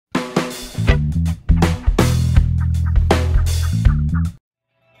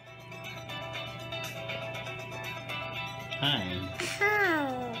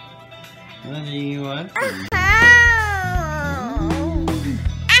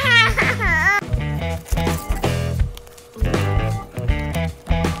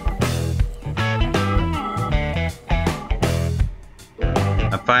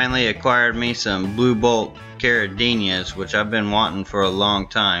finally acquired me some blue bolt caridinias, which I've been wanting for a long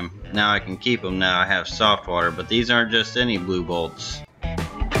time. Now I can keep them now I have soft water, but these aren't just any blue bolts.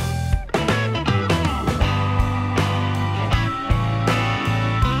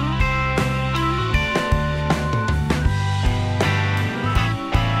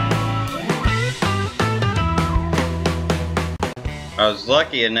 I was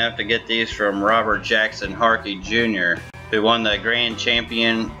lucky enough to get these from Robert Jackson Harkey Jr., who won the Grand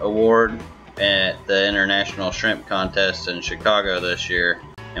Champion Award at the International Shrimp Contest in Chicago this year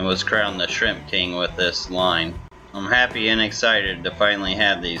and was crowned the Shrimp King with this line. I'm happy and excited to finally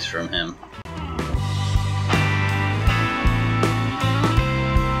have these from him.